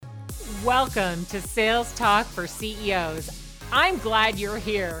Welcome to Sales Talk for CEOs. I'm glad you're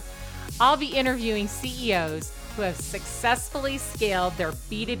here. I'll be interviewing CEOs who have successfully scaled their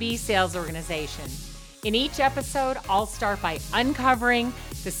B2B sales organization. In each episode, I'll start by uncovering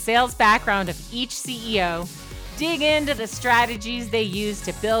the sales background of each CEO, dig into the strategies they use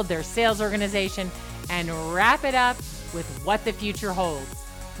to build their sales organization, and wrap it up with what the future holds.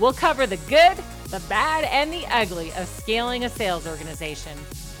 We'll cover the good, the bad, and the ugly of scaling a sales organization.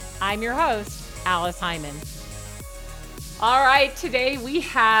 I'm your host, Alice Hyman. All right, today we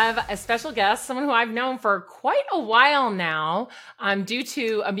have a special guest, someone who I've known for quite a while now, due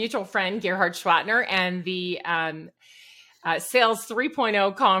to a mutual friend, Gerhard Schwatner, and the Sales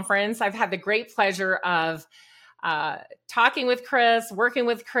 3.0 conference. I've had the great pleasure of talking with Chris, working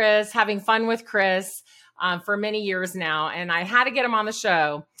with Chris, having fun with Chris for many years now, and I had to get him on the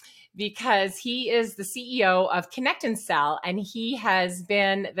show because he is the CEO of Connect and Sell, and he has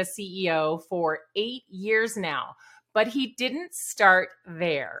been the CEO for 8 years now. But he didn't start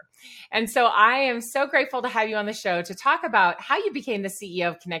there. And so I am so grateful to have you on the show to talk about how you became the CEO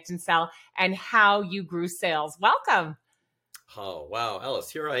of Connect and Sell and how you grew sales. Welcome. Oh, wow, Alice,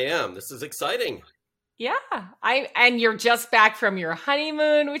 here I am. This is exciting. Yeah, and you're just back from your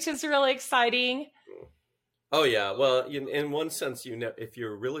honeymoon, which is really exciting. Oh, yeah. Well, in one sense, if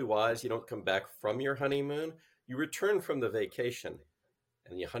you're really wise, you don't come back from your honeymoon. You return from the vacation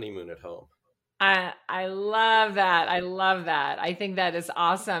and you honeymoon at home. I love that. I love that. I think that is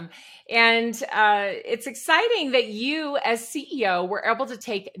awesome. And it's exciting that you, as CEO, were able to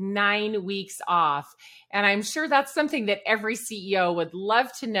take 9 weeks off. And I'm sure that's something that every CEO would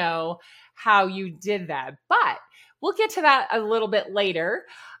love to know how you did that. But we'll get to that a little bit later.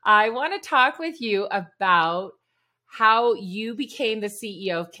 I want to talk with you about how you became the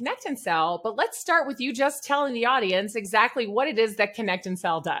CEO of Connect and Sell. But let's start with you just telling the audience exactly what it is that Connect and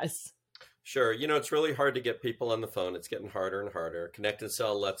Sell does. Sure. It's really hard to get people on the phone. It's getting harder and harder. Connect and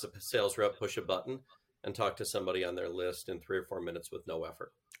Sell lets a sales rep push a button and talk to somebody on their list in 3 or 4 minutes with no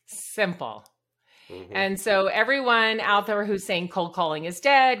effort. Simple. Mm-hmm. And so everyone out there who's saying cold calling is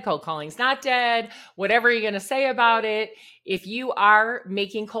dead, cold calling's not dead, whatever you're going to say about it, if you are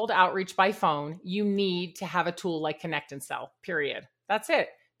making cold outreach by phone, you need to have a tool like Connect and Sell, period. That's it,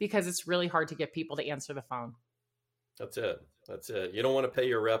 because it's really hard to get people to answer the phone. That's it. That's it. You don't want to pay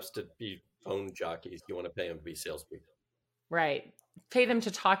your reps to be phone jockeys. You want to pay them to be salespeople. Right. Pay them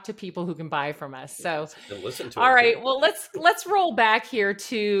to talk to people who can buy from us. So, listen to all right. Well, let's roll back here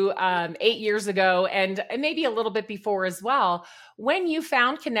to 8 years ago, and maybe a little bit before as well. When you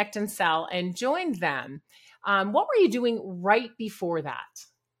found Connect and Sell and joined them, what were you doing right before that?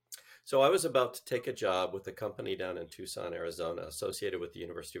 So I was about to take a job with a company down in Tucson, Arizona, associated with the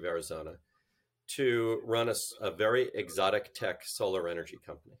University of Arizona, to run a very exotic tech solar energy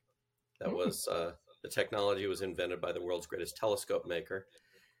company. That was the technology was invented by the world's greatest telescope maker.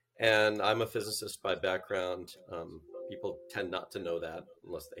 And I'm a physicist by background. People tend not to know that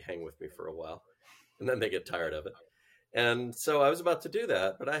unless they hang with me for a while, and then they get tired of it. And so I was about to do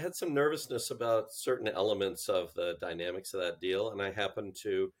that, but I had some nervousness about certain elements of the dynamics of that deal. And I happened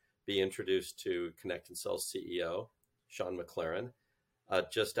to be introduced to Connect and Sell's CEO, Sean McLaren,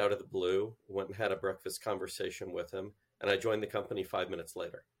 just out of the blue. Went and had a breakfast conversation with him, and I joined the company 5 minutes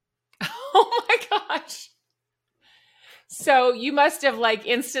later. Oh my gosh. So you must have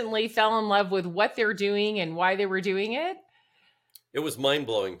instantly fell in love with what they're doing and why they were doing it? It was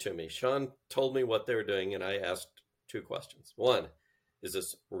mind-blowing to me. Sean told me what they were doing, and I asked 2 questions. 1, is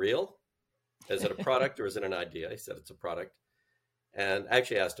this real? Is it a product or is it an idea? He said it's a product. And I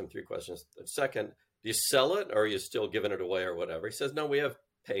actually asked him 3 questions. The second, do you sell it or are you still giving it away or whatever? He says, no, we have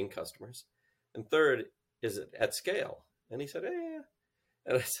paying customers. And third, is it at scale? And he said, yeah.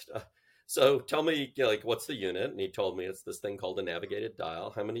 And I said, so tell me, what's the unit? And he told me it's this thing called a navigated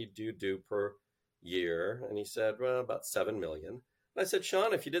dial. How many do you do per year? And he said, well, about 7 million. And I said,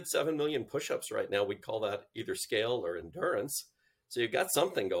 Sean, if you did 7 million push-ups right now, we'd call that either scale or endurance. So you've got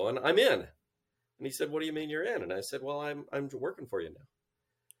something going. I'm in. And he said, what do you mean you're in? And I said, well, I'm working for you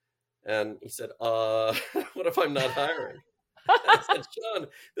now. And he said, what if I'm not hiring? I said, Sean,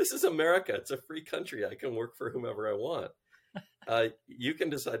 this is America. It's a free country. I can work for whomever I want. You can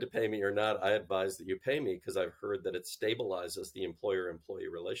decide to pay me or not. I advise that you pay me because I've heard that it stabilizes the employer-employee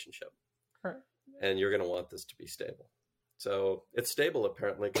relationship. Sure. And you're going to want this to be stable. So it's stable,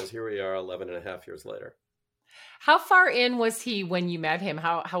 apparently, because here we are 11 and a half years later. How far in was he when you met him?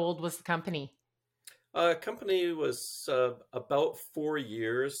 How old was the company? Company was about 4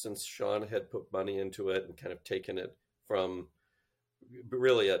 years since Sean had put money into it and kind of taken it from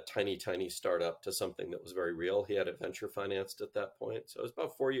really a tiny, tiny startup to something that was very real. He had it venture financed at that point. So it was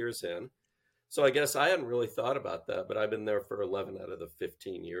about 4 years in. So I guess I hadn't really thought about that, but I've been there for 11 out of the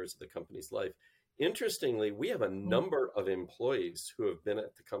 15 years of the company's life. Interestingly, we have a number of employees who have been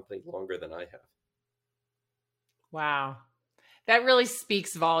at the company longer than I have. Wow. That really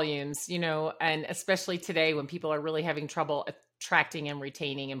speaks volumes, and especially today when people are really having trouble attracting and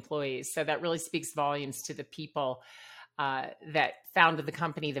retaining employees. So that really speaks volumes to the people that founded the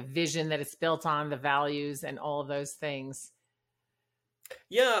company, the vision that it's built on, the values, and all of those things.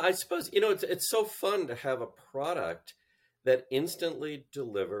 Yeah, I suppose, it's so fun to have a product that instantly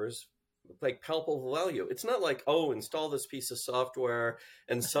delivers like palpable value. It's not like, oh, install this piece of software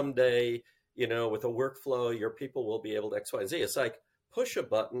and someday, with a workflow, your people will be able to X, Y, Z. It's like push a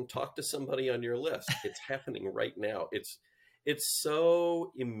button, talk to somebody on your list. It's happening right now. It's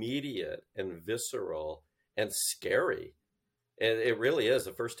so immediate and visceral and scary. And it really is.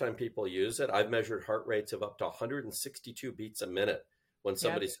 The first time people use it, I've measured heart rates of up to 162 beats a minute when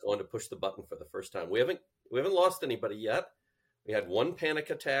somebody's going to push the button for the first time. We haven't lost anybody yet. We had one panic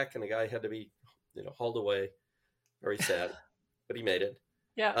attack and a guy had to be, hauled away. Very sad, but he made it.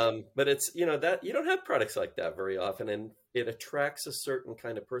 Yeah. But it's, that you don't have products like that very often. And it attracts a certain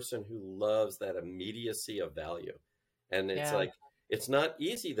kind of person who loves that immediacy of value. And it's like, it's not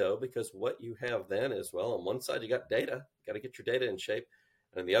easy though, because what you have then is, well, on one side, you got data, got to get your data in shape.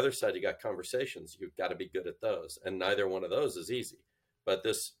 And on the other side, you got conversations. You've got to be good at those. And neither one of those is easy. But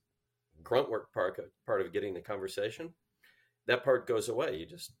this grunt work part of getting the conversation, that part goes away. You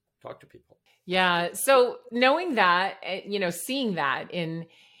just talk to people. Yeah. So knowing that, seeing that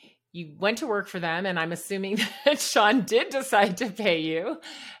you went to work for them, and I'm assuming that Sean did decide to pay you.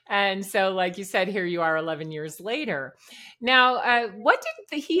 And so, like you said, here you are 11 years later. Now, what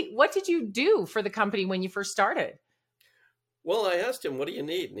did you do for the company when you first started? Well, I asked him, what do you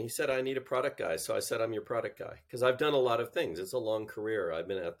need? And he said, I need a product guy. So I said, I'm your product guy, because I've done a lot of things. It's a long career. I've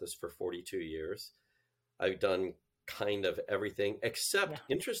been at this for 42 years. I've done kind of everything, except,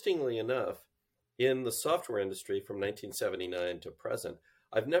 interestingly enough, in the software industry from 1979 to present,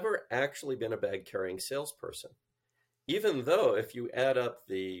 I've never actually been a bag-carrying salesperson, even though if you add up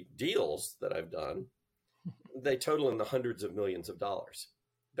the deals that I've done, they total in the hundreds of millions of dollars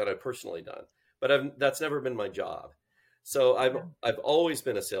that I've personally done. But that's never been my job. So I've always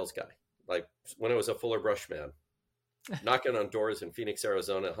been a sales guy. Like when I was a Fuller Brush man, knocking on doors in Phoenix,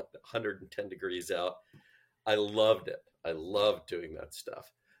 Arizona, 110 degrees out. I loved it. I loved doing that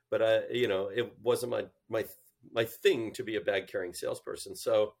stuff. But it wasn't my thing to be a bag carrying salesperson.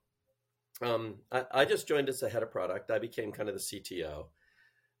 So I just joined as the head of product. I became kind of the CTO.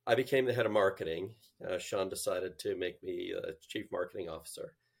 I became the head of marketing. Sean decided to make me a chief marketing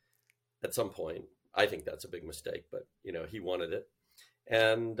officer at some point. I think that's a big mistake, but he wanted it.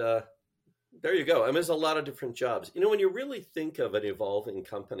 And there you go. I mean, there's a lot of different jobs. When you really think of an evolving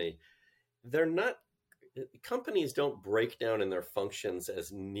company, companies don't break down in their functions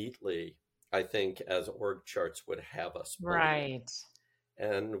as neatly, I think, as org charts would have us believe. Right.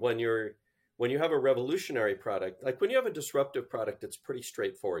 And when you have a revolutionary product, like when you have a disruptive product, it's pretty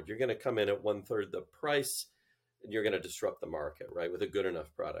straightforward. You're going to come in at 1/3 the price, and you're going to disrupt the market, right, with a good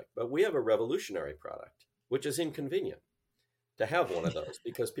enough product. But we have a revolutionary product, which is inconvenient to have one of those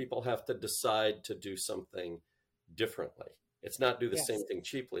because people have to decide to do something differently. It's not do the same thing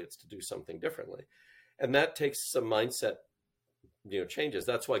cheaply, it's to do something differently. And that takes some mindset, changes.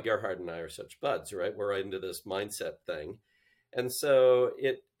 That's why Gerhard and I are such buds, right? We're into this mindset thing. And so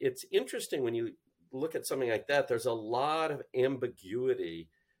it's interesting when you look at something like that, there's a lot of ambiguity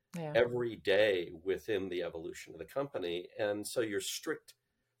every day within the evolution of the company. And so your strict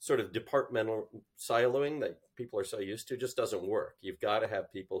sort of departmental siloing that people are so used to just doesn't work. You've got to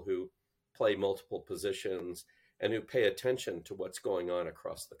have people who play multiple positions and who pay attention to what's going on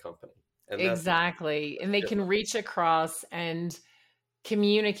across the company. And exactly. And they can reach across and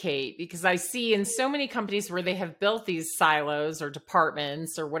communicate, because I see in so many companies where they have built these silos or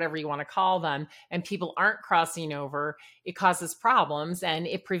departments or whatever you want to call them, and people aren't crossing over, it causes problems and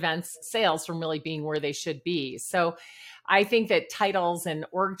it prevents sales from really being where they should be. So I think that titles and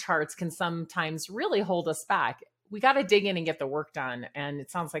org charts can sometimes really hold us back. We got to dig in and get the work done. And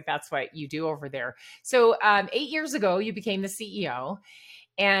it sounds like that's what you do over there. So 8 years ago, you became the CEO,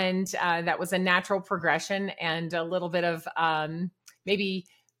 and that was a natural progression and a little bit of maybe,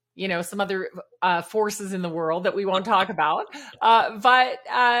 some other forces in the world that we won't talk about. But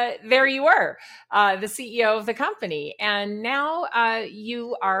there you were, the CEO of the company. And now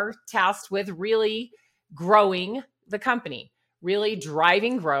you are tasked with really growing the company, really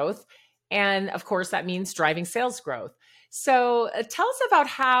driving growth. And of course, that means driving sales growth. So tell us about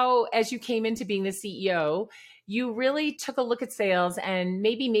how, as you came into being the CEO, you really took a look at sales and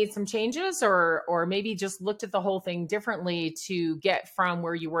maybe made some changes, or maybe just looked at the whole thing differently to get from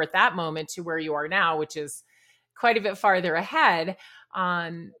where you were at that moment to where you are now, which is quite a bit farther ahead.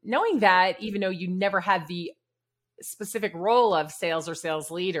 Knowing that even though you never had the specific role of sales or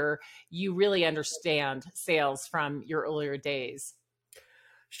sales leader, you really understand sales from your earlier days.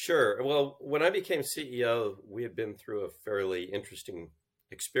 Sure. Well, when I became CEO, we had been through a fairly interesting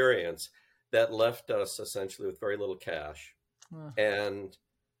experience that left us essentially with very little cash Mm. and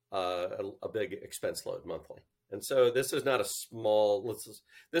a big expense load monthly. And so this is not a small,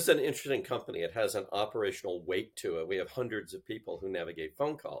 this is an interesting company. It has an operational weight to it. We have hundreds of people who navigate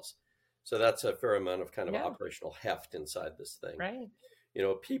phone calls. So that's a fair amount of kind of Yeah, operational heft inside this thing. right.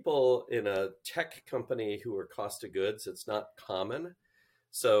 People in a tech company who are cost of goods, it's not common.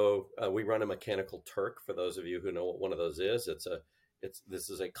 So we run a Mechanical Turk. For those of you who know what one of those is, this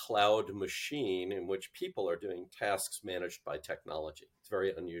is a cloud machine in which people are doing tasks managed by technology. It's a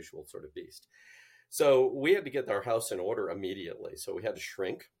very unusual sort of beast. So we had to get our house in order immediately. So we had to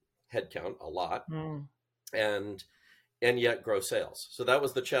shrink headcount a lot Mm. and yet grow sales. So that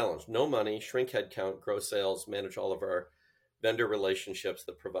was the challenge. No money, shrink headcount, grow sales, manage all of our vendor relationships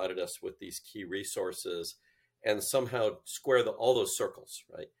that provided us with these key resources, and somehow square all those circles,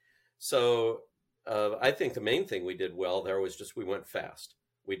 right? So I think the main thing we did well there was just we went fast.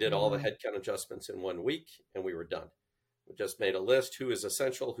 We did all the Mhm. headcount adjustments in 1 week, and we were done. We just made a list: who is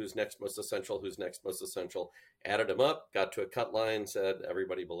essential, who's next most essential, who's next most essential. Added them up, got to a cut line, said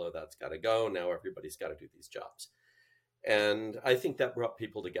everybody below that's got to go. Now everybody's got to do these jobs, and I think that brought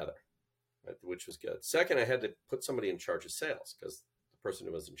people together, right, which was good. Second, I had to put somebody in charge of sales because the person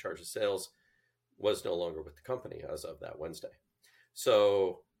who was in charge of sales was no longer with the company as of that Wednesday.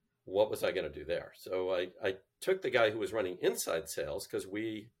 So what was I going to do there? So I took the guy who was running inside sales, because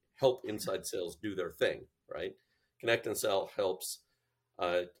we help inside sales do their thing, right? Connect and Sell helps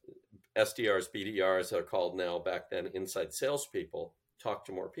uh, SDRs, BDRs, they're called now, back then inside salespeople, talk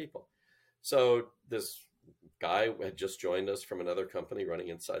to more people. So this guy had just joined us from another company running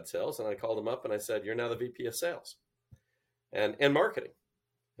inside sales, and I called him up and I said, "You're now the VP of sales and marketing."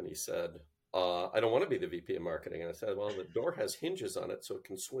 And he said, "I don't want to be the VP of marketing." And I said, "Well, the door has hinges on it so it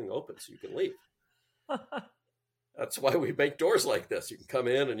can swing open so you can leave. That's why we make doors like this. You can come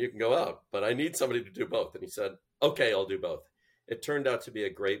in and you can go out, but I need somebody to do both." And he said, "Okay, I'll do both." It turned out to be a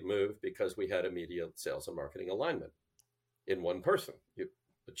great move because we had immediate sales and marketing alignment in one person,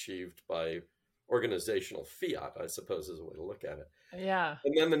 achieved by organizational fiat, I suppose is a way to look at it. Yeah.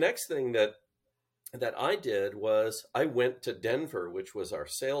 And then the next thing that I did was I went to Denver, which was our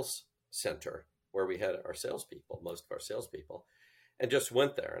sales center where we had our salespeople, most of our salespeople, and just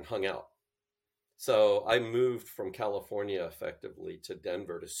went there and hung out. So I moved from California effectively to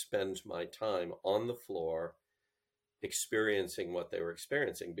Denver to spend my time on the floor experiencing what they were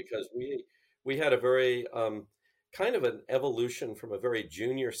experiencing, because we had a very kind of an evolution from a very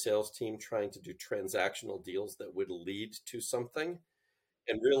junior sales team trying to do transactional deals that would lead to something,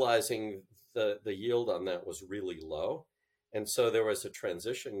 and realizing the yield on that was really low. And so there was a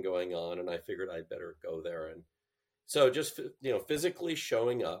transition going on, and I figured I'd better go there. And so just physically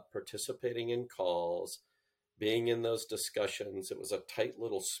showing up, participating in calls, being in those discussions. It was a tight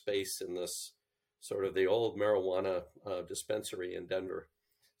little space in this sort of the old marijuana dispensary in Denver,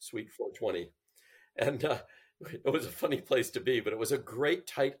 Suite 420. And it was a funny place to be, but it was a great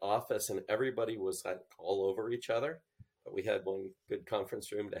tight office, and everybody was like all over each other. But we had one good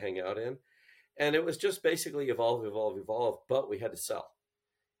conference room to hang out in. And it was just basically evolve, evolve, evolve, but we had to sell.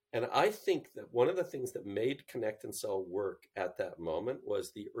 And I think that one of the things that made Connect and Sell work at that moment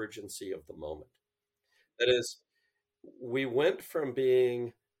was the urgency of the moment. That is, we went from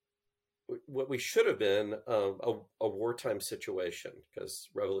being what we should have been, a wartime situation, because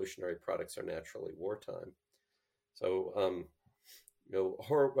revolutionary products are naturally wartime. So,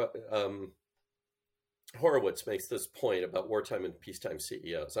 Horowitz makes this point about wartime and peacetime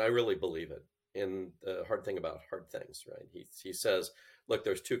CEOs. I really believe it in The Hard Thing About Hard Things, right? He says, look,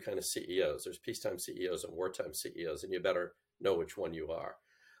 there's two kind of CEOs. There's peacetime CEOs and wartime CEOs, and you better know which one you are.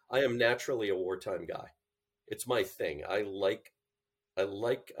 I am naturally a wartime guy. It's my thing. I like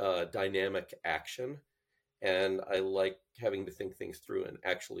dynamic action, and I like having to think things through and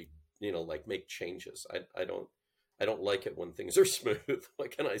actually, like make changes. I don't like it when things are smooth.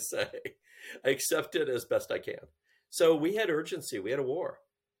 What can I say? I accept it as best I can. So we had urgency. We had a war.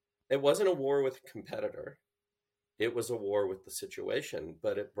 It wasn't a war with a competitor. It was a war with the situation,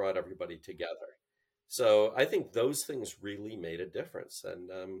 but it brought everybody together. So I think those things really made a difference,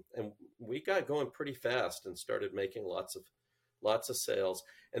 and we got going pretty fast and started making lots of sales.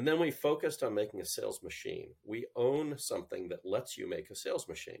 And then we focused on making a sales machine. We own something that lets you make a sales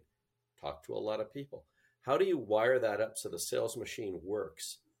machine. Talk to a lot of people. How do you wire that up so the sales machine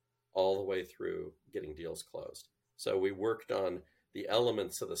works all the way through getting deals closed? So we worked on the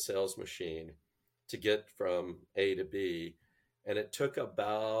elements of the sales machine to get from A to B. And it took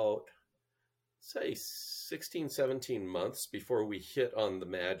about, say, 16, 17 months before we hit on the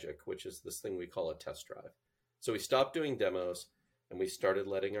magic, which is this thing we call a test drive. So we stopped doing demos and we started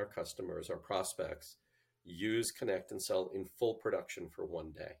letting our customers, our prospects, use Connect and Sell in full production for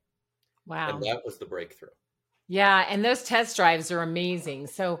one day. Wow. And that was the breakthrough. Yeah. And those test drives are amazing.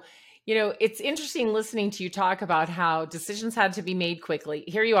 So, it's interesting listening to you talk about how decisions had to be made quickly.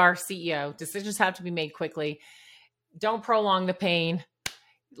 Here you are, CEO, decisions have to be made quickly. Don't prolong the pain.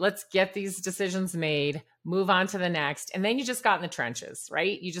 Let's get these decisions made, move on to the next. And then you just got in the trenches,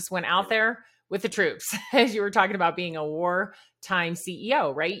 right? You just went out there with the troops, as you were talking about being a wartime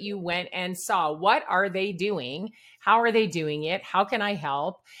CEO, right? You went and saw, what are they doing? How are they doing it? How can I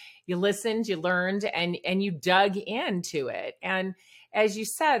help? You listened, you learned, and you dug into it. And as you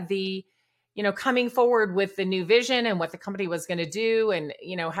said, coming forward with the new vision and what the company was going to do, and,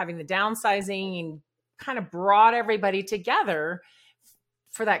 having the downsizing, and kind of brought everybody together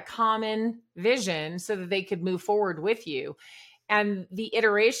for that common vision so that they could move forward with you. And the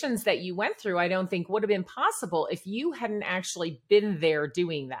iterations that you went through, I don't think would have been possible if you hadn't actually been there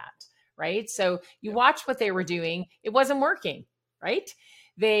doing that, right? So you watched what they were doing. It wasn't working, right?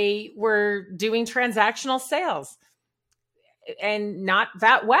 They were doing transactional sales and not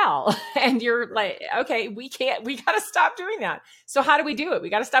that well. And you're like, okay, we got to stop doing that. So how do we do it? We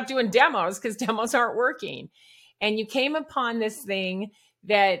got to stop doing demos because demos aren't working. And you came upon this thing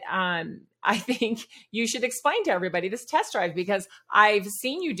that I think you should explain to everybody, this test drive, because I've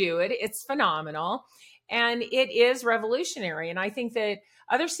seen you do it. It's phenomenal. And it is revolutionary. And I think that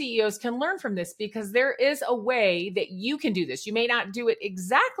other CEOs can learn from this, because there is a way that you can do this. You may not do it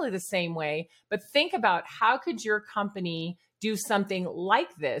exactly the same way, but think about, how could your company do something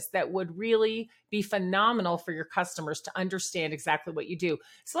like this that would really be phenomenal for your customers to understand exactly what you do.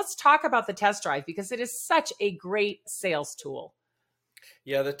 So let's talk about the test drive, because it is such a great sales tool.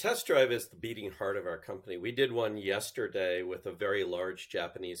 Yeah, the test drive is the beating heart of our company. We did one yesterday with a very large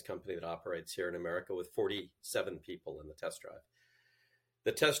Japanese company that operates here in America with 47 people in the test drive.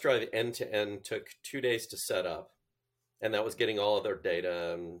 The test drive end to end took 2 days to set up, and that was getting all of their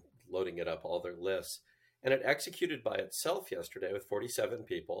data and loading it up, all their lists. And it executed by itself yesterday with 47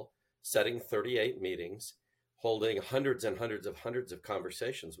 people, setting 38 meetings, holding hundreds and hundreds of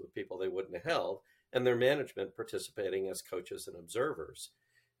conversations with people they wouldn't have held, and their management participating as coaches and observers.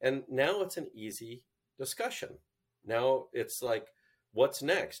 And now it's an easy discussion. Now it's like, what's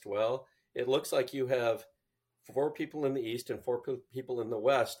next? Well, it looks like you have 4 people in the East and 4 people in the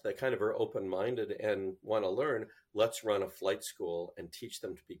West that kind of are open-minded and want to learn. Let's run a flight school and teach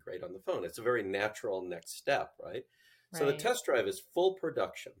them to be great on the phone. It's a very natural next step, right? So the test drive is full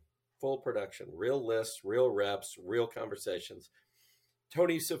production, real lists, real reps, real conversations.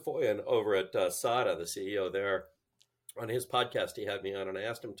 Tony Safoyan over at SADA, the CEO there, on his podcast, he had me on, and I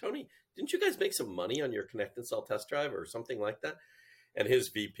asked him, Tony, didn't you guys make some money on your Connect and Sell test drive or something like that? And his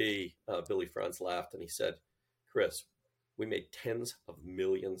VP, Billy Franz, laughed and he said, Chris, we made tens of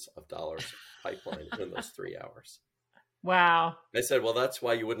millions of dollars pipeline in those 3 hours. Wow. I said, well, that's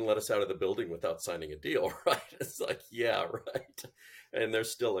why you wouldn't let us out of the building without signing a deal, right? It's like, yeah, right. And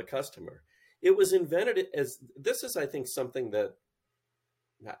there's still a customer. It was invented as, this is, I think, something that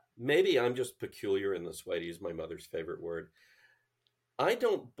maybe I'm just peculiar in this way, to use my mother's favorite word. I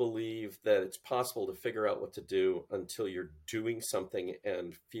don't believe that it's possible to figure out what to do until you're doing something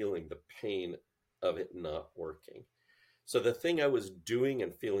and feeling the pain of it not working. So the thing I was doing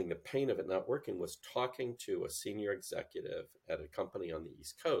and feeling the pain of it not working was talking to a senior executive at a company on the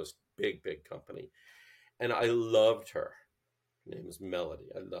East Coast, big company. And I loved her. Her name is Melody.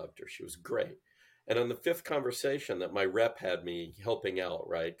 I loved her. She was great. And on the 5th conversation that my rep had me helping out,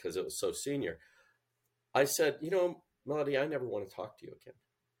 right, because it was so senior, I said, Melody, I never want to talk to you again.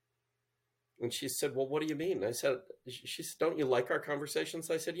 And she said, well, what do you mean? She said, don't you like our conversations?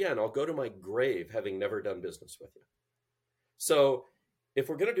 I said, yeah, and I'll go to my grave having never done business with you. So if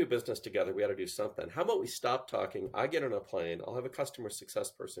we're going to do business together, we got to do something. How about we stop talking? I get on a plane. I'll have a customer success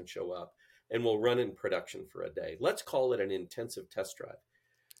person show up, and we'll run in production for a day. Let's call it an intensive test drive.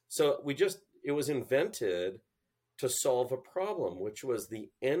 So it was invented to solve a problem, which was the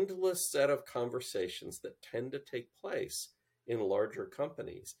endless set of conversations that tend to take place in larger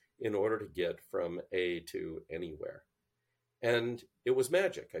companies in order to get from A to anywhere. And it was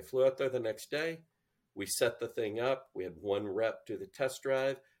magic. I flew out there the next day. We set the thing up. We had one rep do the test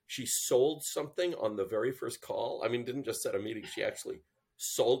drive. She sold something on the very first call. I mean, didn't just set a meeting. She actually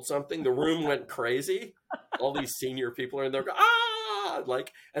sold something. The room went crazy. All these senior people are in there,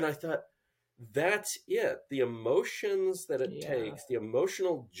 and I thought, that's it. The emotions that it takes, the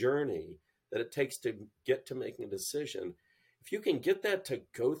emotional journey that it takes to get to making a decision. If you can get that to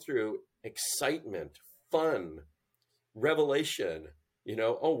go through excitement, fun, revelation,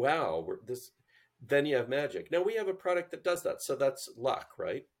 oh wow, then you have magic. Now we have a product that does that. So that's luck,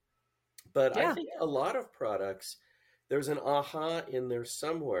 right? But I think a lot of products, there's an aha in there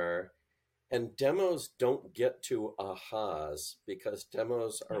somewhere, and demos don't get to ahas because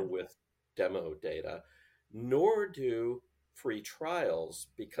demos are with demo data, nor do free trials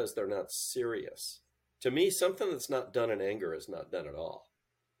because they're not serious. To me, something that's not done in anger is not done at all.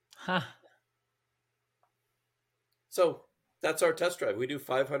 So that's our test drive. We do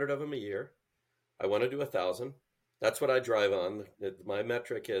 500 of them a year. I want to do 1,000. That's what I drive on. My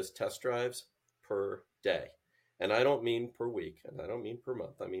metric is test drives per day. And I don't mean per week, and I don't mean per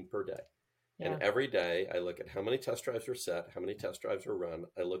month. I mean per day. Yeah. And every day I look at how many test drives are set, how many test drives are run.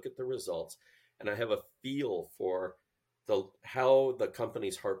 I look at the results, and I have a feel for how the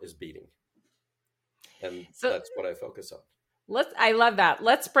company's heart is beating. And so that's what I focus on. I love that.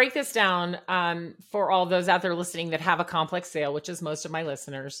 Let's break this down for all those out there listening that have a complex sale, which is most of my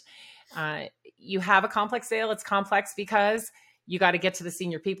listeners. You have a complex sale. It's complex because you got to get to the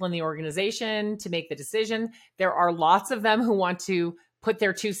senior people in the organization to make the decision. There are lots of them who want to put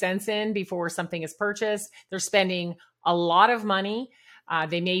their 2 cents in before something is purchased. They're spending a lot of money.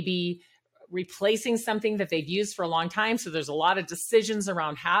 They may be replacing something that they've used for a long time. So there's a lot of decisions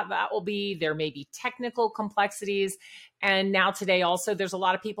around how that will be. There may be technical complexities. And now today also, there's a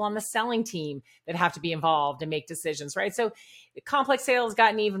lot of people on the selling team that have to be involved and make decisions, right? So complex sales has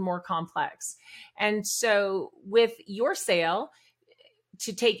gotten even more complex. And so with your sale,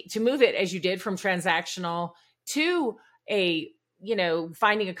 to move it as you did from transactional to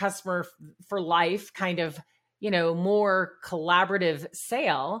finding a customer for life kind of, more collaborative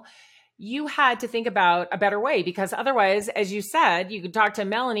sale, you had to think about a better way, because otherwise, as you said, you could talk to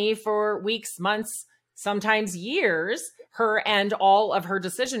Melanie for weeks, months, sometimes years, her and all of her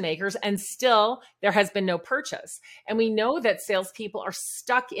decision makers, and still there has been no purchase. And we know that salespeople are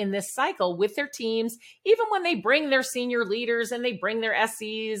stuck in this cycle with their teams, even when they bring their senior leaders and they bring their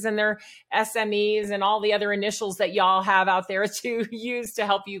SEs and their SMEs and all the other initials that y'all have out there to use to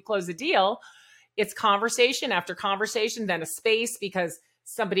help you close a deal. It's conversation after conversation, then a space because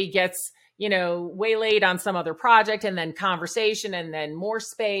somebody gets, waylaid on some other project, and then conversation, and then more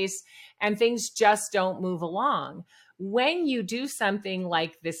space, and things just don't move along. When you do something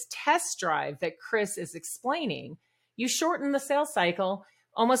like this test drive that Chris is explaining, you shorten the sales cycle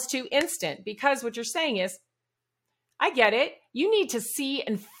almost to instant, because what you're saying is, I get it. You need to see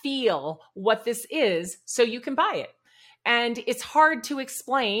and feel what this is so you can buy it. And it's hard to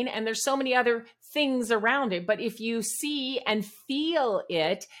explain, and there's so many other things around it. But if you see and feel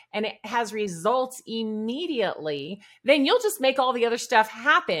it and it has results immediately, then you'll just make all the other stuff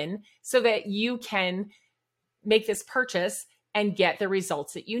happen so that you can make this purchase and get the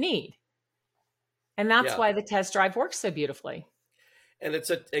results that you need. And that's why the test drive works so beautifully. And it's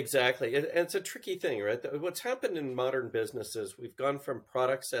a tricky thing, right? What's happened in modern businesses, we've gone from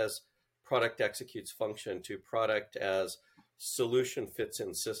products as product executes function to product as solution fits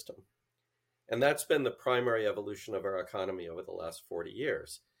in system. And that's been the primary evolution of our economy over the last 40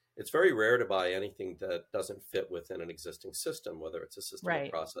 years. It's very rare to buy anything that doesn't fit within an existing system, whether it's a system of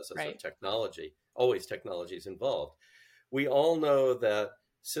processes or technology. Always technology is involved. We all know that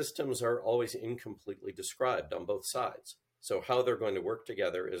systems are always incompletely described on both sides. So how they're going to work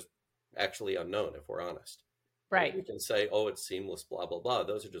together is actually unknown, if we're honest. Right. We can say, oh, it's seamless, blah, blah, blah.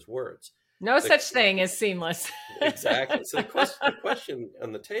 Those are just words. No such thing as seamless. Exactly. So the question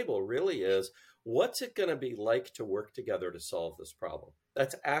on the table really is, what's it going to be like to work together to solve this problem?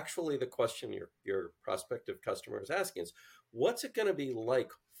 That's actually the question your prospective customer is asking is, what's it going to be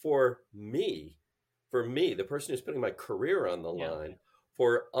like for me, the person who's putting my career on the line,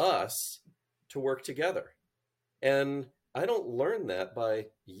 for us to work together? And I don't learn that by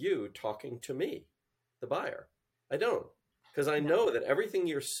you talking to me, the buyer. I don't, because I know that everything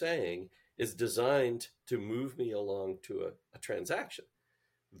you're saying is designed to move me along to a transaction.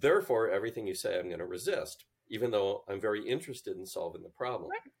 Therefore, everything you say, I'm going to resist, even though I'm very interested in solving the problem.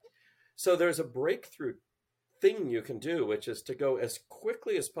 Right. So there's a breakthrough thing you can do, which is to go as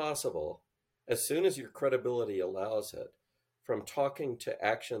quickly as possible, as soon as your credibility allows it, from talking to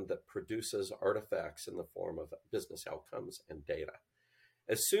action that produces artifacts in the form of business outcomes and data.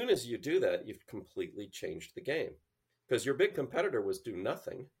 As soon as you do that, you've completely changed the game, because your big competitor was do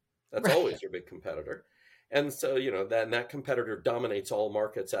nothing. That's Right. always your big competitor. And so, that competitor dominates all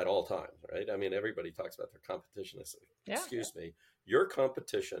markets at all times, right? I mean, everybody talks about their competition. Excuse me, your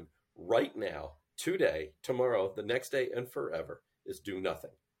competition right now, today, tomorrow, the next day, and forever is do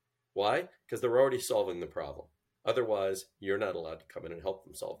nothing. Why? Because they're already solving the problem. Otherwise, you're not allowed to come in and help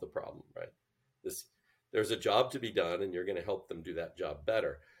them solve the problem, right? There's a job to be done, and you're going to help them do that job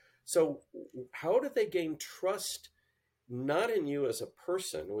better. So how do they gain trust, not in you as a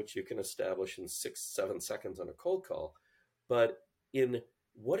person, which you can establish in 6-7 seconds on a cold call, but in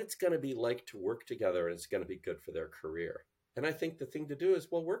what it's going to be like to work together, and it's going to be good for their career? And I think the thing to do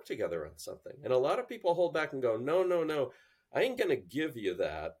is, work together on something. And a lot of people hold back and go, no, I ain't going to give you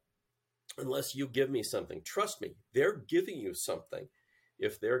that unless you give me something. Trust me, they're giving you something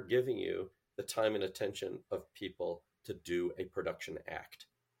if they're giving you the time and attention of people to do a production act.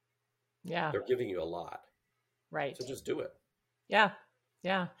 Yeah. They're giving you a lot. Right. So just do it. Yeah.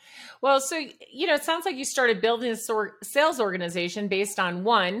 Yeah. Well, so, it sounds like you started building a sales organization based on,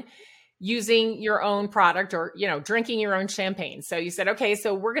 one, using your own product or, drinking your own champagne. So you said, okay,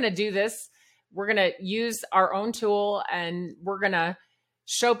 so we're going to do this. We're going to use our own tool, and we're going to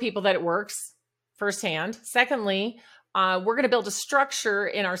show people that it works firsthand. Secondly, we're going to build a structure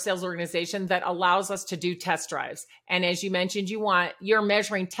in our sales organization that allows us to do test drives. And as you mentioned, you're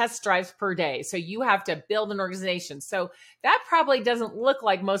measuring test drives per day. So you have to build an organization. So that probably doesn't look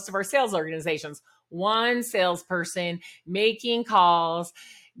like most of our sales organizations. One salesperson making calls,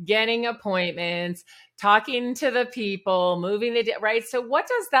 getting appointments, talking to the people, moving right? So what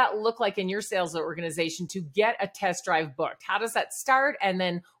does that look like in your sales organization to get a test drive booked? How does that start? And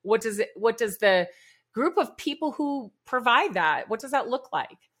then what does the group of people who provide that, what does that look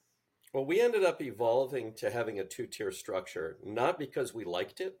like? Well, we ended up evolving to having a 2-tier structure, not because we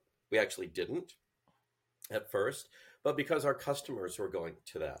liked it. We actually didn't at first, but because our customers were going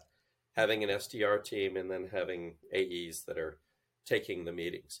to that, having an SDR team and then having AEs that are taking the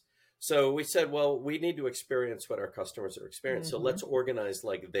meetings. So we said, we need to experience what our customers are experiencing. Mm-hmm. So let's organize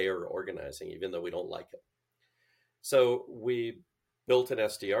like they are organizing, even though we don't like it. So we built an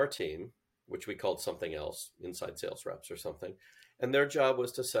SDR team, which we called something else, inside sales reps or something. And their job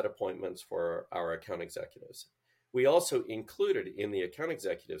was to set appointments for our account executives. We also included in the account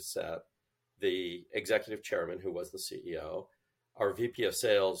executive set the executive chairman, who was the CEO, our VP of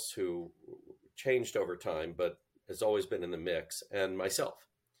sales, who changed over time, but has always been in the mix, and myself.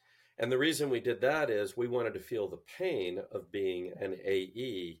 And the reason we did that is we wanted to feel the pain of being an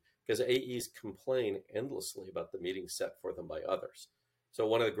AE, because AEs complain endlessly about the meetings set for them by others. So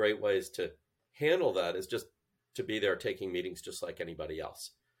one of the great ways to handle that is just to be there taking meetings just like anybody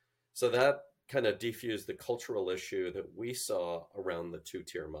else. So that kind of defused the cultural issue that we saw around the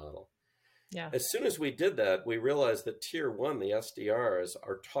 2-tier model. Yeah. As soon as we did that, we realized that tier 1, the SDRs,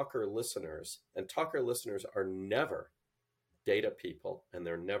 are talker listeners, and talker listeners are never data people, and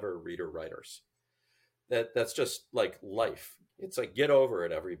they're never reader writers. That's just like life. It's like, get over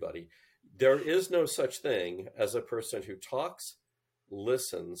it, everybody. There is no such thing as a person who talks,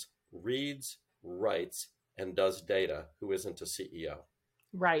 listens, reads, writes, and does data who isn't a CEO.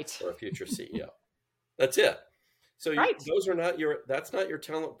 Right. Or a future CEO. That's it. So right. That's not your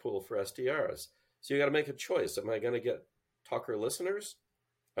talent pool for SDRs. So you got to make a choice. Am I going to get talker listeners?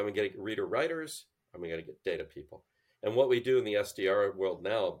 Am I going to get reader writers? Am I going to get data people? And what we do in the SDR world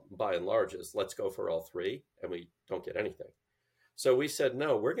now, by and large, is let's go for all three, and we don't get anything. So we said,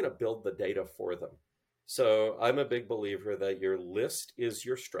 no, we're going to build the data for them. So I'm a big believer that your list is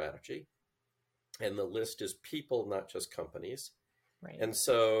your strategy, and the list is people, not just companies. Right. And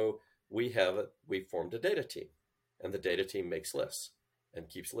so we formed a data team, and the data team makes lists and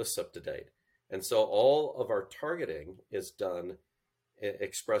keeps lists up to date. And so all of our targeting is done,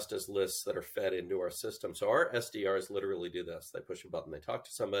 expressed as lists that are fed into our system. So our SDRs literally do this. They push a button, they talk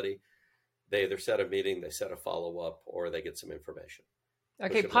to somebody, they either set a meeting, they set a follow-up, or they get some information.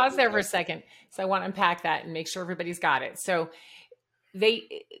 Okay, pause there for a second. So I want to unpack that and make sure everybody's got it. So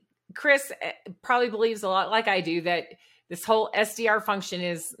Chris probably believes a lot like I do that this whole SDR function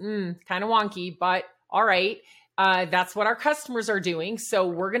is kind of wonky, but all right. That's what our customers are doing. So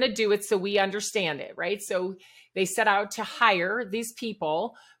we're going to do it so we understand it, right? So they set out to hire these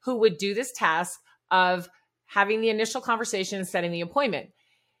people who would do this task of having the initial conversation and setting the appointment.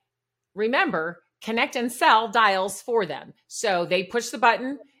 Remember, Connect and Sell dials for them. So they push the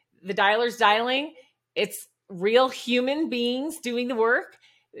button, the dialer's dialing. It's real human beings doing the work.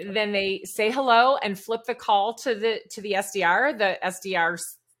 Then they say hello and flip the call to the SDR. The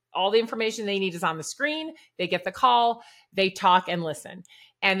SDR's all the information they need is on the screen. They get the call, they talk and listen.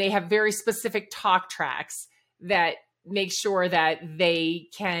 And they have very specific talk tracks that make sure that they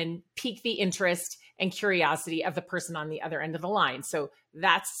can pique the interest and curiosity of the person on the other end of the line. So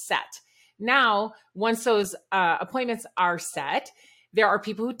that's set. Now, once those appointments are set, there are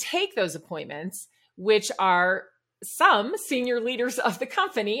people who take those appointments, which are some senior leaders of the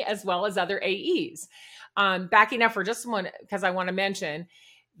company, as well as other AEs. Backing up for just one, because I want to mention,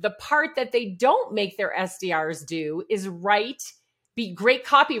 the part that they don't make their SDRs do is be great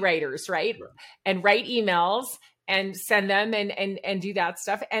copywriters, right? And write emails and send them and do that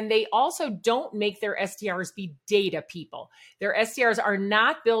stuff. And they also don't make their SDRs be data people. Their SDRs are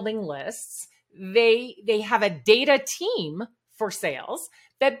not building lists. They have a data team for sales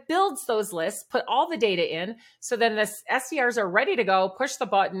that builds those lists, put all the data in. So then the SDRs are ready to go, push the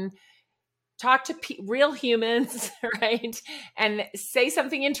button, talk to real humans, right? And say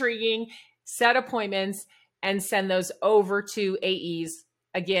something intriguing, set appointments, and send those over to AEs,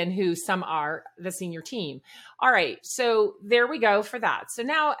 again, who some are the senior team. All right, so there we go for that. So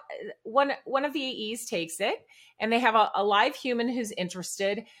now one of the AEs takes it, and they have a live human who's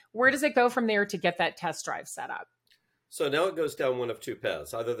interested. Where does it go from there to get that test drive set up? So now it goes down one of two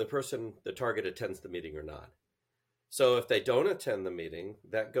paths. Either the target attends the meeting or not. So if they don't attend the meeting,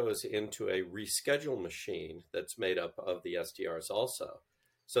 that goes into a reschedule machine that's made up of the SDRs also.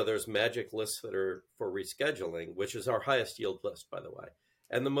 So there's magic lists that are for rescheduling, which is our highest yield list, by the way,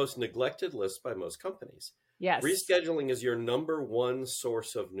 and the most neglected list by most companies. Yes. Rescheduling is your number one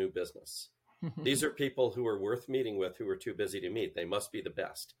source of new business. These are people who are worth meeting with who are too busy to meet. They must be the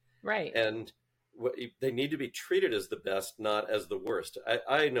best. Right. And they need to be treated as the best, not as the worst.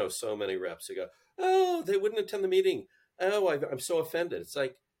 I know so many reps who go, oh, they wouldn't attend the meeting. Oh, I'm so offended. It's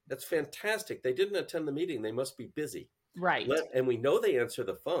like, that's fantastic. They didn't attend the meeting. They must be busy. Right. And we know they answer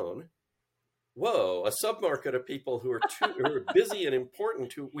the phone. Whoa, a submarket of people who are busy and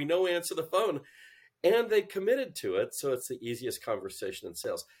important who we know answer the phone, and they committed to it. So it's the easiest conversation in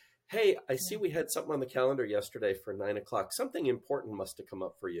sales. Hey, I see we had something on the calendar yesterday for 9:00. Something important must have come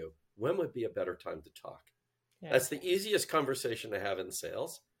up for you. When would be a better time to talk? Yeah. That's the easiest conversation to have in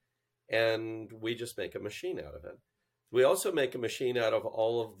sales. And we just make a machine out of it. We also make a machine out of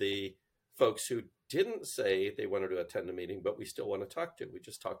all of the folks who didn't say they wanted to attend a meeting, but we still want to talk to. We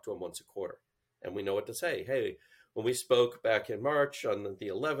just talk to them once a quarter. And we know what to say. Hey, when we spoke back in March on the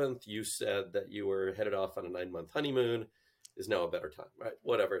 11th, you said that you were headed off on a 9-month honeymoon. Is now a better time, right?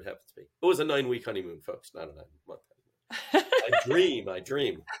 Whatever it happens to be. It was a 9-week honeymoon, folks, not a 9-month honeymoon. I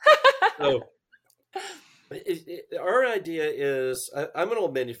dream. So our idea is, I'm an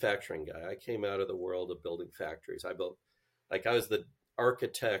old manufacturing guy. I came out of the world of building factories. I was the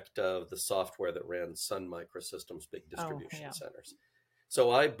architect of the software that ran Sun Microsystems' big distribution centers.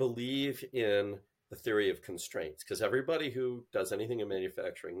 So I believe in the theory of constraints, because everybody who does anything in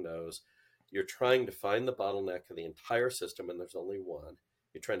manufacturing knows you're trying to find the bottleneck of the entire system, and there's only one.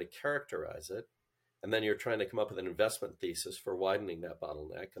 You're trying to characterize it, and then you're trying to come up with an investment thesis for widening that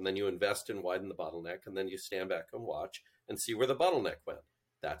bottleneck, and then you invest and widen the bottleneck, and then you stand back and watch and see where the bottleneck went.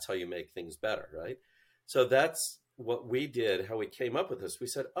 That's how you make things better, right? So that's what we did, how we came up with this. We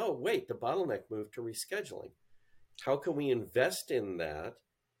said, oh, wait, the bottleneck moved to rescheduling. How can we invest in that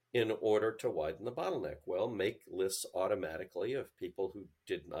in order to widen the bottleneck? Well, make lists automatically of people who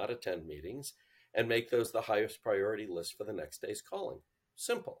did not attend meetings and make those the highest priority list for the next day's calling.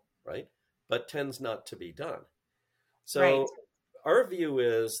 Simple, right? But tends not to be done. So Our view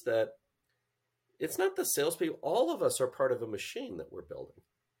is that it's not the salespeople. All of us are part of a machine that we're building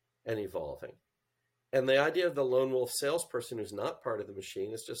and evolving. And the idea of the lone wolf salesperson who's not part of the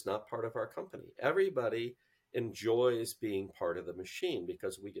machine is just not part of our company. Everybody enjoys being part of the machine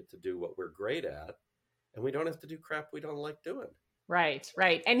because we get to do what we're great at, and we don't have to do crap we don't like doing. Right.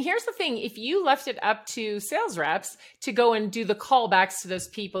 And here's the thing. If you left it up to sales reps to go and do the callbacks to those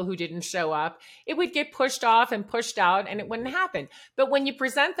people who didn't show up, it would get pushed off and pushed out, and it wouldn't happen. But when you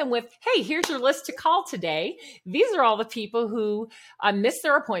present them with, hey, here's your list to call today. These are all the people who missed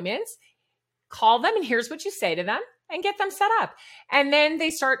their appointments. Call them, and here's what you say to them, and get them set up. And then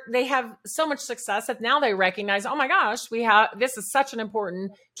they have so much success that now they recognize, oh my gosh, this is such an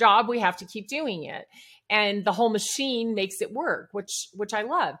important job. We have to keep doing it. and the whole machine makes it work, which I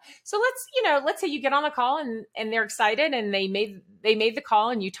love. So let's say you get on the call and they're excited and they made the call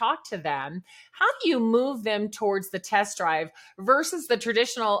and you talk to them. How do you move them towards the test drive versus the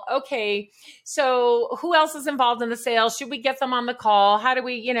traditional, okay, so who else is involved in the sale? Should we get them on the call? How do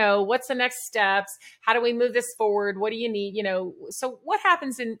we, what's the next steps? How do we move this forward? What do you need? So what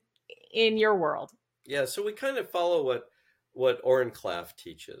happens in your world? Yeah, so we kind of follow what Oren Klaff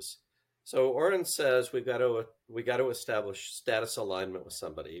teaches. So Oren says we got to establish status alignment with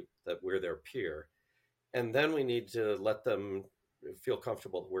somebody, that we're their peer, and then we need to let them feel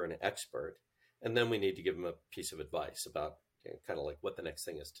comfortable that we're an expert, and then we need to give them a piece of advice about kind of like what the next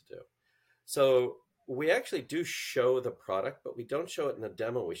thing is to do. So we actually do show the product, but we don't show it in a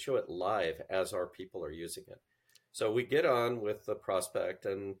demo. We show it live as our people are using it. So we get on with the prospect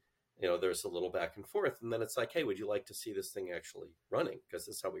and there's a little back and forth. And then it's like, hey, would you like to see this thing actually running? Because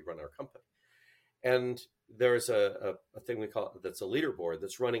this is how we run our company. And there's a thing we call it, that's a leaderboard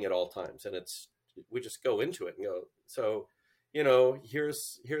that's running at all times. And we just go into it and go, so,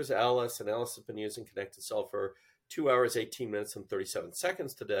 here's Alice, and Alice has been using Connected Sell for 2 hours, 18 minutes, and 37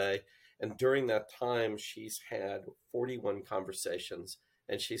 seconds today. And during that time, she's had 41 conversations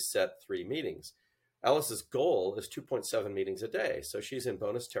and she's set 3 meetings. Alice's goal is 2.7 meetings a day. So she's in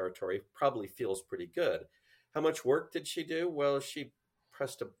bonus territory, probably feels pretty good. How much work did she do? Well, she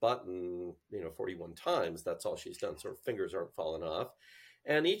pressed a button, 41 times. That's all she's done. So her fingers aren't falling off.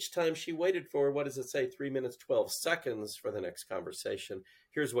 And each time she waited for, 3 minutes, 12 seconds for the next conversation.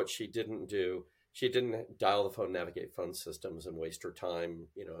 Here's what she didn't do. She didn't dial the phone, navigate phone systems, and waste her time,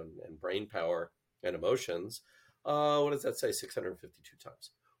 and brain power and emotions. What does that say? 652 times.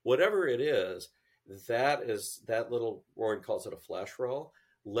 Whatever it is, that little, Warren calls it a flash roll.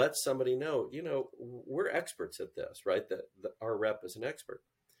 Let somebody know, we're experts at this, right? That our rep is an expert.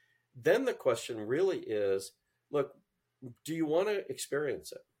 Then the question really is, look, do you want to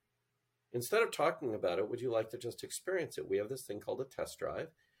experience it? Instead of talking about it, would you like to just experience it? We have this thing called a test drive.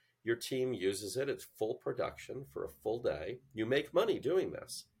 Your team uses it. It's full production for a full day. You make money doing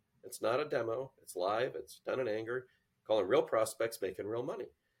this. It's not a demo. It's live. It's done in anger. Calling real prospects, making real money.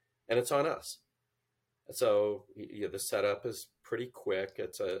 And it's on us. So the setup is pretty quick.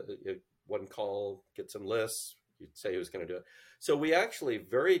 It's one call, get some lists. You'd say who's going to do it. So we actually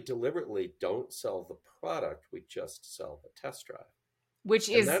very deliberately don't sell the product. We just sell the test drive. Which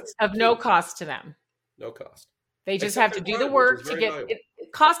is of no cost to them. No cost. They just have to do the work to get it,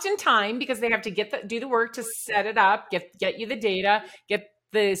 cost and time, because they have to do the work to set it up, get you the data, get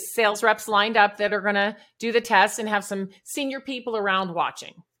the sales reps lined up that are going to do the test, and have some senior people around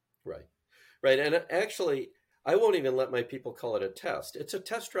watching. Right. And actually, I won't even let my people call it a test. It's a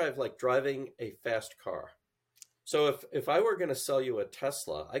test drive like driving a fast car. So if I were going to sell you a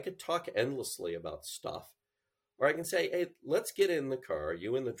Tesla, I could talk endlessly about stuff. Or I can say, hey, let's get in the car,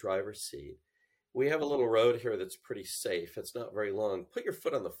 you in the driver's seat. We have a little road here that's pretty safe. It's not very long. Put your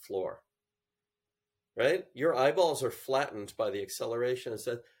foot on the floor, right? Your eyeballs are flattened by the acceleration.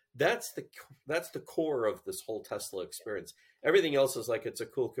 That's the core of this whole Tesla experience. Everything else is like it's a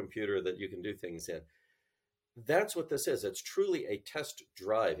cool computer that you can do things in. That's what this is. It's truly a test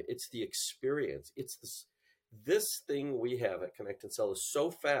drive. It's the experience. It's this thing we have at Connect & Sell is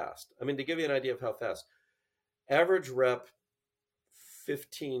so fast. I mean, to give you an idea of how fast, average rep,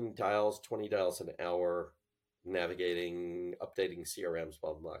 15 dials, 20 dials an hour, navigating, updating CRMs,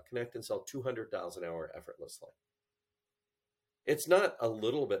 blah, blah, blah. Connect & Sell 200 dials an hour effortlessly. It's not a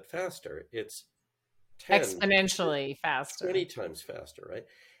little bit faster. It's 10, exponentially faster, 20 times faster, right?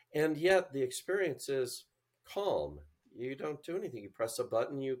 And yet the experience is calm. You don't do anything. You press a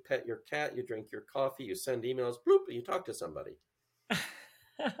button, you pet your cat, you drink your coffee, you send emails, bloop, and you talk to somebody.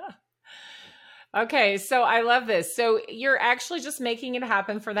 Okay, so I love this. So you're actually just making it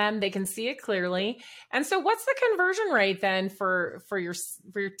happen for them. They can see it clearly. And so what's the conversion rate then for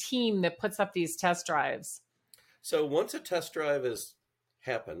your team that puts up these test drives? So once a test drive has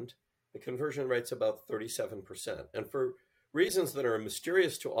happened, the conversion rate's about 37%. And for reasons that are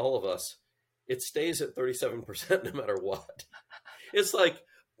mysterious to all of us, it stays at 37% no matter what. It's like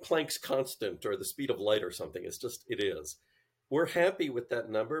Planck's constant or the speed of light or something. It is. We're happy with that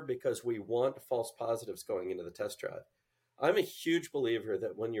number because we want false positives going into the test drive. I'm a huge believer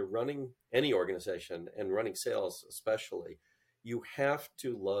that when you're running any organization and running sales especially, you have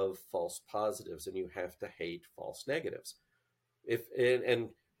to love false positives and you have to hate false negatives. And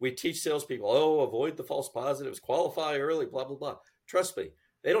we teach salespeople, avoid the false positives, qualify early, blah, blah, blah. Trust me,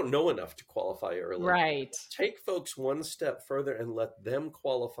 they don't know enough to qualify early. Right. Take folks one step further and let them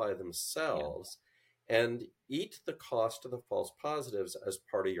qualify themselves. Yeah. and eat the cost of the false positives as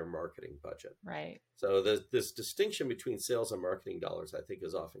part of your marketing budget. Right. So this distinction between sales and marketing dollars, I think,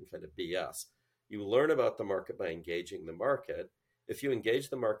 is often kind of BS. You learn about the market by engaging the market. If you engage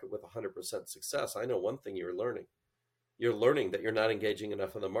the market with 100% success, I know one thing you're learning. You're learning that you're not engaging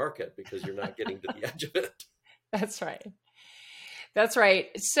enough in the market because you're not getting to the edge of it. That's right. That's right.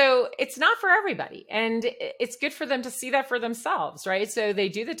 So it's not for everybody. And it's good for them to see that for themselves, right? So they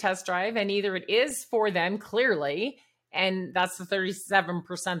do the test drive and either it is for them clearly, and that's the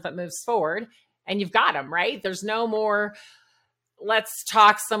 37% that moves forward, and you've got them, right? There's no more, let's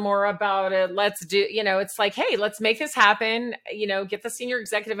talk some more about it. Let's do, it's like, hey, let's make this happen, get the senior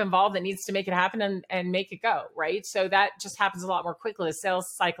executive involved that needs to make it happen and make it go, right? So that just happens a lot more quickly. The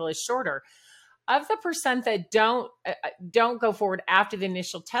sales cycle is shorter. Of the percent that don't go forward after the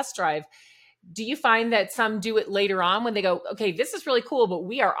initial test drive, do you find that some do it later on when they go, okay, this is really cool, but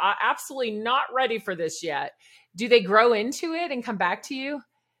we are absolutely not ready for this yet? Do they grow into it and come back to you?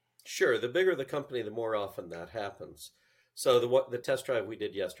 Sure. The bigger the company, the more often that happens. So the test drive we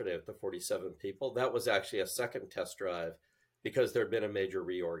did yesterday with the 47 people, that was actually a second test drive because there had been a major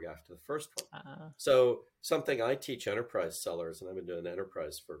reorg after the first one. So something I teach enterprise sellers, and I've been doing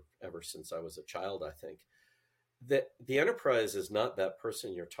enterprise ever since I was a child, I think, that the enterprise is not that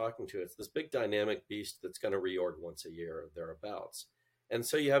person you're talking to. It's this big dynamic beast that's going to reorg once a year or thereabouts. And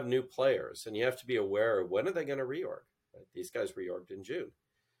so you have new players and you have to be aware of when are they going to reorg? Right? These guys reorged in June.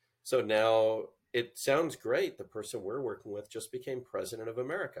 So now it sounds great. The person we're working with just became president of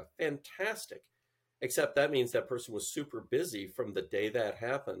America. Fantastic. Except that means that person was super busy from the day that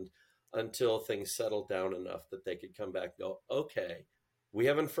happened until things settled down enough that they could come back and go, okay, we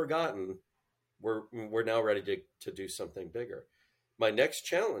haven't forgotten. We're now ready to do something bigger. My next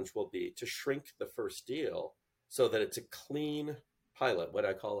challenge will be to shrink the first deal so that it's a clean pilot, what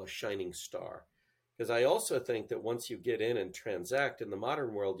I call a shining star. Because I also think that once you get in and transact in the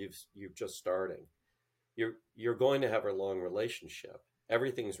modern world, you're just starting. You're going to have a long relationship.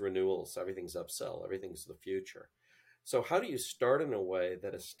 Everything's renewals, everything's upsell, everything's the future. So how do you start in a way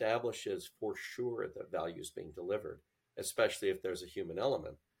that establishes for sure that value is being delivered, especially if there's a human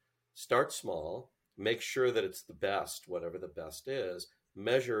element? Start small, make sure that it's the best, whatever the best is,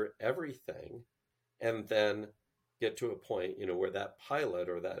 measure everything, and then get to a point, where that pilot,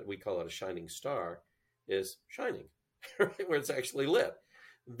 or that we call it a shining star, is shining, right? Where it's actually lit.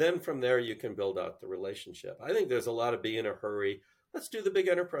 Then from there, you can build out the relationship. I think there's a lot of being in a hurry. Let's do the big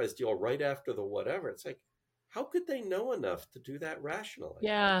enterprise deal right after the whatever. It's like, how could they know enough to do that rationally?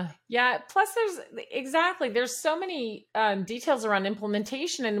 Yeah. Plus there's so many details around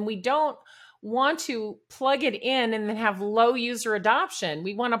implementation, and we don't want to plug it in and then have low user adoption.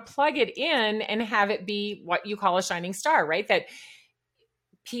 We want to plug it in and have it be what you call a shining star, right? That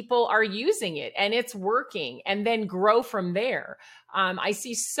people are using it and it's working, and then grow from there. I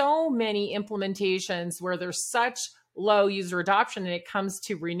see so many implementations where there's such low user adoption and it comes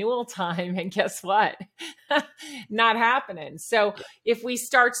to renewal time, and guess what? Not happening. So if we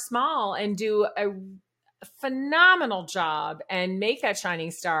start small and do a phenomenal job and make that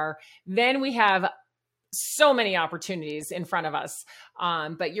shining star, then we have so many opportunities in front of us.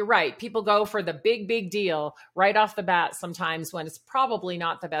 But you're right. People go for the big deal right off the bat sometimes, when it's probably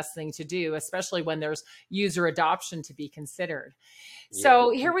not the best thing to do, especially when there's user adoption to be considered. Yeah. So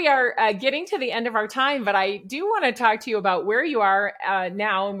here we are getting to the end of our time, but I do want to talk to you about where you are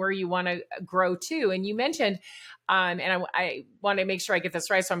now and where you want to grow to. And you mentioned, and I want to make sure I get this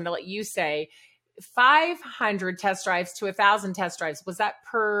right, so I'm going to let you say 500 test drives to 1,000 test drives. Was that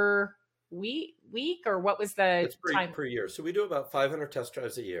per week, or what was the time? Per year. So we do about 500 test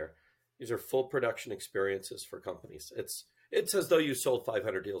drives a year. These are full production experiences for companies. It's as though you sold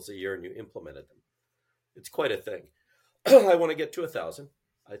 500 deals a year and you implemented them. It's quite a thing. I want to get to 1,000.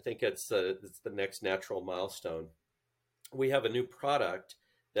 I think it's the next natural milestone. We have a new product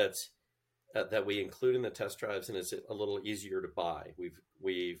that we include in the test drives, and it's a little easier to buy.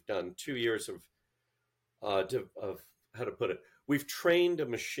 We've done 2 years of how to put it. We've trained a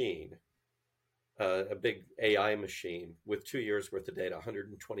machine, a big AI machine with 2 years worth of data,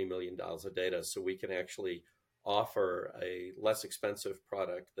 $120 million of data, so we can actually offer a less expensive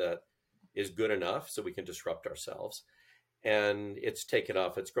product that is good enough so we can disrupt ourselves. And it's taken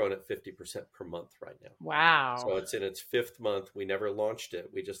off. It's grown at 50% per month right now. Wow. So it's in its 5th month. We never launched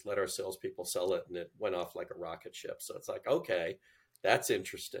it. We just let our salespeople sell it, and it went off like a rocket ship. So it's like, okay, that's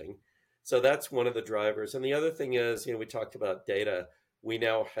interesting. So that's one of the drivers. And the other thing is, we talked about data. We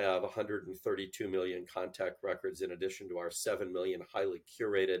now have 132 million contact records in addition to our 7 million highly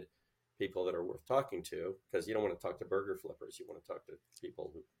curated people that are worth talking to, because you don't want to talk to burger flippers. You want to talk to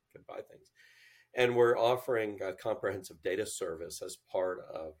people who can buy things. And we're offering a comprehensive data service as part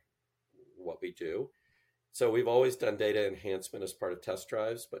of what we do. So we've always done data enhancement as part of test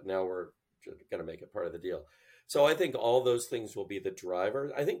drives, but now we're going to make it part of the deal. So I think all those things will be the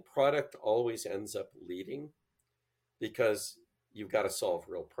driver. I think product always ends up leading because you've got to solve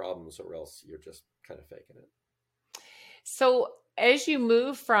real problems or else you're just kind of faking it. So as you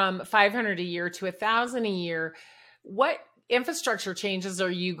move from 500 a year to 1,000 a year, what infrastructure changes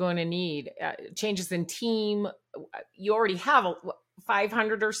are you going to need? Changes in team? You already have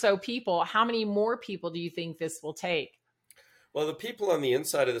 500 or so people. How many more people do you think this will take? Well, the people on the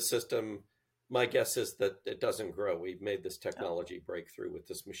inside of the system, my guess is that it doesn't grow. We've made this technology breakthrough with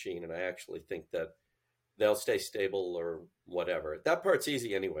this machine, and I actually think that they'll stay stable or whatever. That part's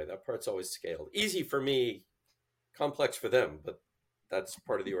easy anyway. That part's always scaled. Easy for me, complex for them, but that's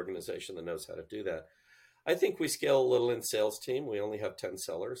part of the organization that knows how to do that. I think we scale a little in sales team. We only have 10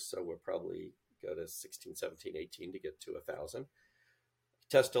 sellers, so we'll probably go to 16, 17, 18 to get to 1,000.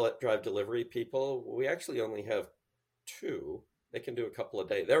 Test drive delivery people, we actually only have 2. They can do a couple a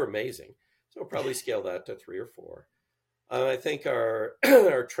day. They're amazing. So we'll probably scale that to 3 or 4. I think our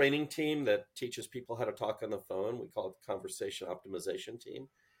our training team that teaches people how to talk on the phone, we call it the conversation optimization team.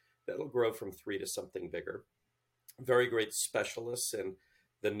 That'll grow from 3 to something bigger. Very great specialists in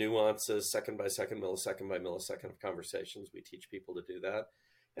the nuances, second by second, millisecond by millisecond of conversations. We teach people to do that.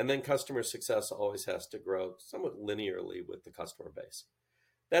 And then customer success always has to grow somewhat linearly with the customer base.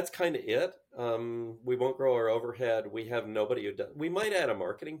 That's kind of it. We won't grow our overhead. We have nobody who does. We might add a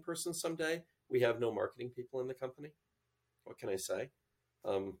marketing person someday. We have no marketing people in the company. What can I say?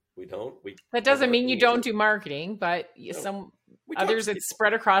 We don't. That doesn't mean you don't do marketing, but some others, it's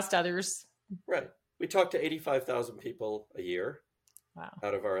spread across others. Right. We talk to 85,000 people a year. Wow.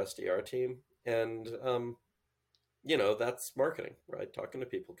 Out of our SDR team. And, that's marketing, right? Talking to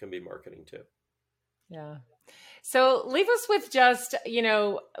people can be marketing too. Yeah. So leave us with just,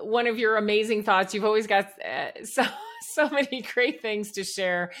 one of your amazing thoughts. You've always got so many great things to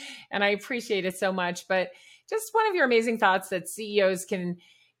share, and I appreciate it so much. But just one of your amazing thoughts that CEOs can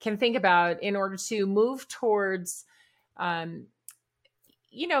think about in order to move towards,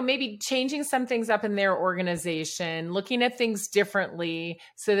 maybe changing some things up in their organization, looking at things differently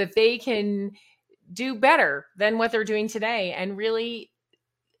so that they can do better than what they're doing today and really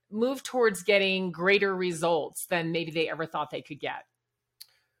move towards getting greater results than maybe they ever thought they could get.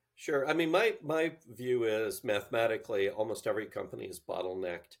 Sure. I mean, my view is mathematically, almost every company is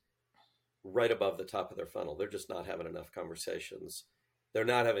bottlenecked right above the top of their funnel. They're just not having enough conversations. They're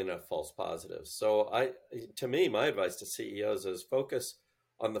not having enough false positives. So to me, my advice to CEOs is focus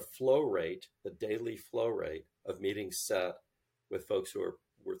on the flow rate, the daily flow rate of meetings set with folks who are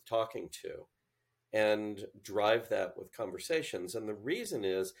worth talking to, and drive that with conversations. And the reason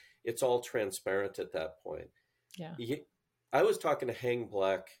is it's all transparent at that point. Yeah. I was talking to Hang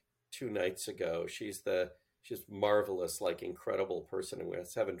Black 2 nights ago. She's marvelous, incredible person. And we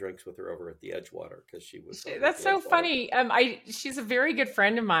was having drinks with her over at the Edgewater because she was. That's so funny. She's a very good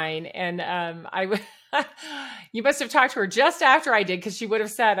friend of mine, and you must have talked to her just after I did, because she would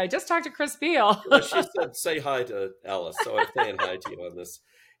have said, "I just talked to Chris Beall." Well, she said, "Say hi to Alice." So I'm saying hi to you on this,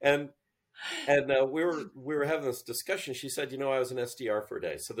 and we were having this discussion. She said, I was an SDR for a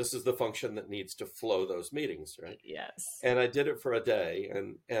day. So this is the function that needs to flow those meetings, right? Yes. And I did it for a day.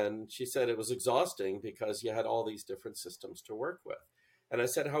 And she said it was exhausting because you had all these different systems to work with. And I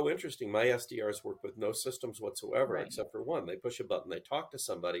said, how interesting. My SDRs work with no systems whatsoever, right, except for one. They push a button, they talk to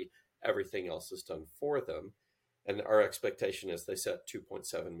somebody, everything else is done for them. And our expectation is they set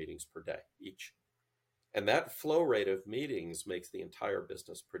 2.7 meetings per day each. And that flow rate of meetings makes the entire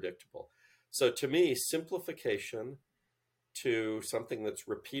business predictable. So to me, simplification to something that's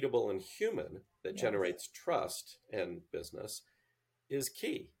repeatable and human that generates trust and business is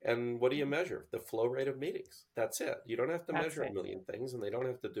key. And what do you measure? The flow rate of meetings. That's it. You don't have to measure a million things, and they don't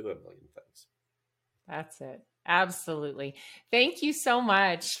have to do a million things. That's it. Absolutely. Thank you so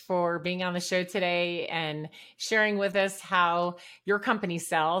much for being on the show today and sharing with us how your company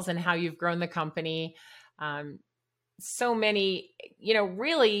sells and how you've grown the company. So many,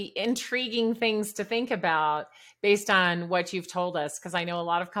 really intriguing things to think about based on what you've told us, because I know a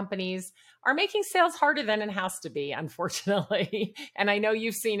lot of companies are making sales harder than it has to be, unfortunately. And I know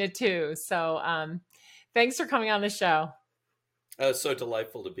you've seen it too. So thanks for coming on the show. It's so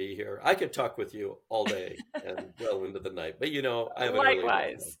delightful to be here. I could talk with you all day and well into the night, but I have an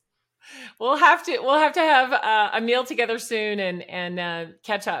likewise. We'll have to have a meal together soon and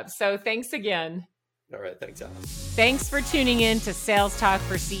catch up. So thanks again. All right. Thanks, Alice. Thanks for tuning in to Sales Talk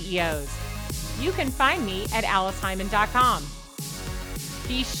for CEOs. You can find me at alicehyman.com.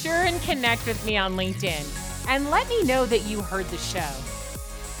 Be sure and connect with me on LinkedIn and let me know that you heard the show.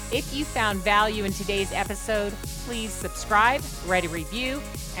 If you found value in today's episode, please subscribe, write a review,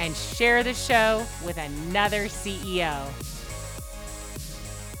 and share the show with another CEO.